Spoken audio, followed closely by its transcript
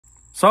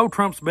So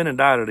Trump's been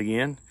indicted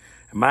again,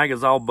 and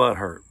MAGA's all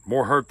butthurt.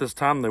 More hurt this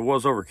time than there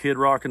was over Kid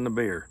Rock and the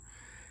beer.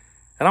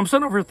 And I'm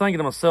sitting over here thinking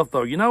to myself,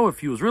 though, you know,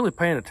 if you was really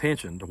paying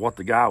attention to what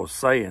the guy was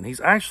saying,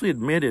 he's actually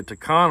admitted to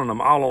conning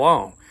them all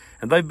along.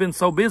 And they've been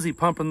so busy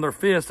pumping their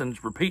fist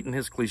and repeating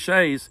his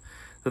cliches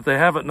that they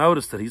haven't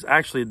noticed that he's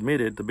actually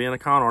admitted to being a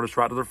con artist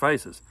right to their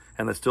faces,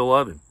 and they still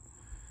love him.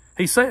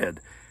 He said,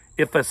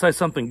 if they say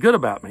something good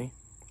about me,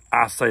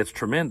 I say it's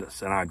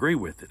tremendous, and I agree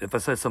with it. If they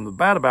say something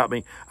bad about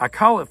me, I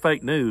call it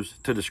fake news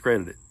to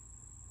discredit it.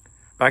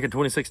 Back in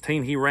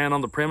 2016, he ran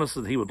on the premise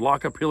that he would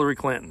lock up Hillary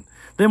Clinton.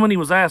 Then when he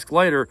was asked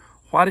later,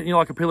 why didn't you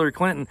lock up Hillary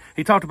Clinton,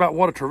 he talked about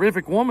what a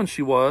terrific woman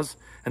she was,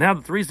 and how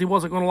the reason he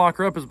wasn't going to lock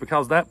her up is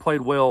because that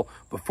played well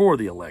before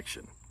the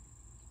election.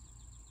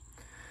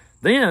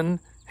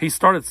 Then he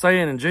started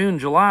saying in June,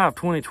 July of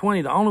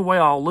 2020, the only way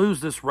I'll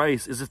lose this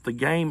race is if the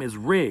game is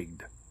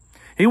rigged.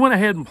 He went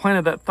ahead and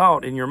planted that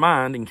thought in your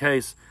mind in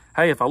case,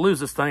 hey, if I lose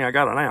this thing, I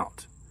got an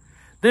out.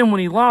 Then when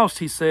he lost,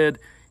 he said,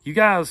 you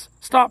guys,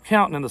 stop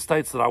counting in the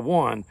states that I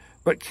won,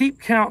 but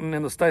keep counting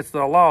in the states that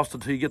I lost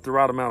until you get the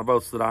right amount of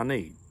votes that I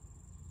need.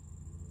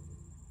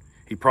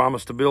 He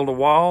promised to build a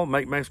wall,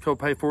 make Mexico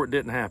pay for it,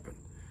 didn't happen.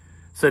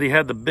 Said he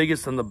had the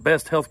biggest and the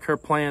best health care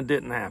plan,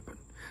 didn't happen.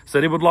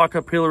 Said he would lock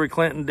up Hillary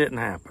Clinton, didn't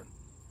happen.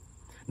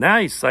 Now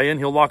he's saying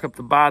he'll lock up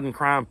the Biden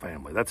crime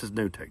family. That's his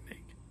new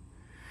technique.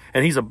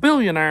 And he's a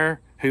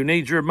billionaire who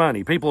needs your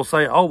money. People will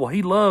say, oh, well,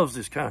 he loves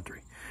this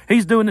country.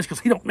 He's doing this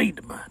because he don't need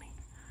the money.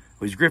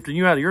 Well, he's grifting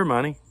you out of your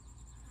money.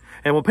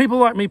 And when people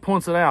like me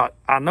points it out,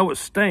 I know it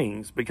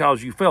stings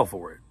because you fell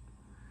for it.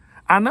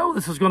 I know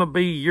this is going to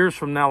be years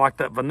from now like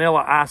that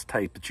Vanilla Ice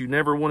tape that you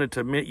never wanted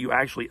to admit you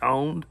actually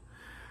owned,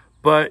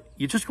 but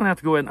you're just going to have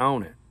to go ahead and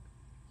own it.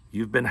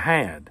 You've been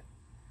had.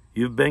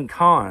 You've been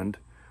conned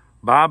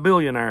by a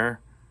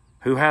billionaire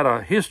who had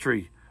a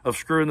history of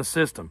screwing the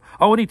system.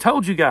 Oh, and he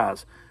told you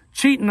guys,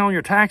 cheating on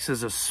your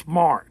taxes is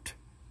smart.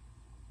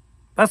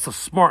 That's a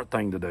smart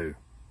thing to do.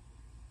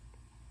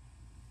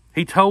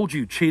 He told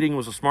you cheating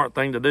was a smart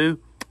thing to do.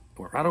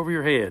 Went right over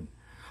your head.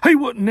 He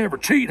wouldn't never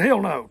cheat.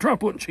 Hell no.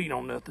 Trump wouldn't cheat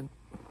on nothing.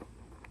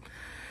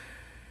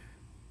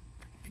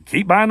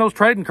 Keep buying those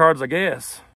trading cards, I guess.